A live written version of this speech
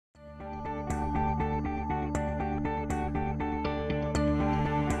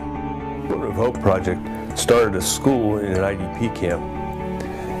Children of Hope project started a school in an IDP camp,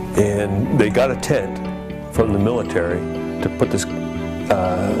 and they got a tent from the military to put this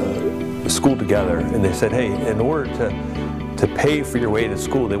school together. And they said, hey, in order to pay for your way to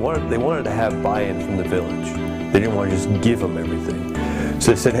school, they wanted to have buy-in from the village. They didn't want to just give them everything.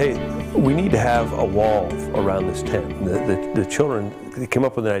 So they said, hey, we need to have a wall around this tent. And the children came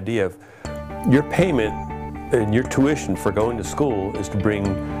up with an idea of your payment and your tuition for going to school is to bring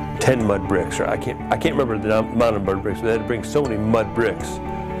 10 mud bricks, or I can't remember the amount of mud bricks, but they had to bring so many mud bricks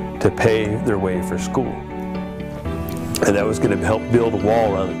to pay their way for school. And that was going to help build a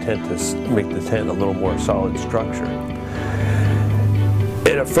wall around the tent to make the tent a little more solid structure.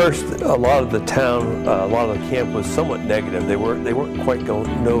 And at first, a lot of the town, a lot of the camp was somewhat negative. They weren't quite going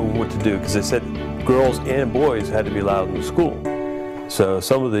to know what to do, because they said girls and boys had to be allowed in the school. So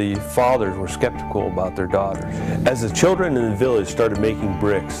some of the fathers were skeptical about their daughters. As the children in the village started making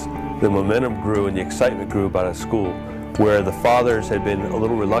bricks, the momentum grew and the excitement grew about a school. Where the fathers had been a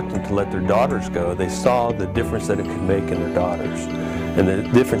little reluctant to let their daughters go, they saw the difference that it could make in their daughters and the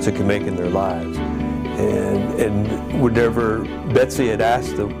difference it could make in their lives. And whenever Betsy had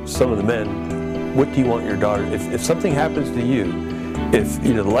asked some of the men, what do you want your daughter, if something happens to you, if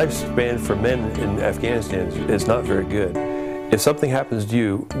the lifespan for men in Afghanistan is not very good, if something happens to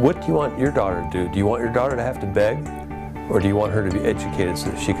you, what do you want your daughter to do? Do you want your daughter to have to beg, or do you want her to be educated so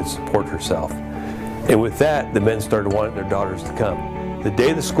that she can support herself? And with that, the men started wanting their daughters to come. The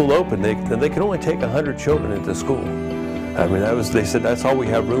day the school opened, they could only take 100 children into school. I mean, they said that's all we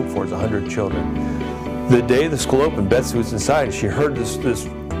have room for is 100 children. The day the school opened, Betsy was inside and she heard this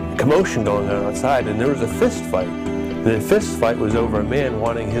commotion going on outside, and there was a fist fight. And the fist fight was over a man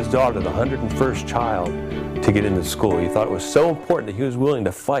wanting his daughter, the 101st child, to get into school. He thought it was so important that he was willing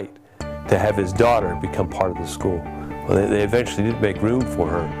to fight to have his daughter become part of the school. Well, they eventually did make room for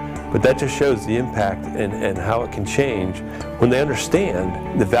her, but that just shows the impact and how it can change when they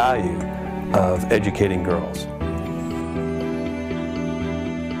understand the value of educating girls.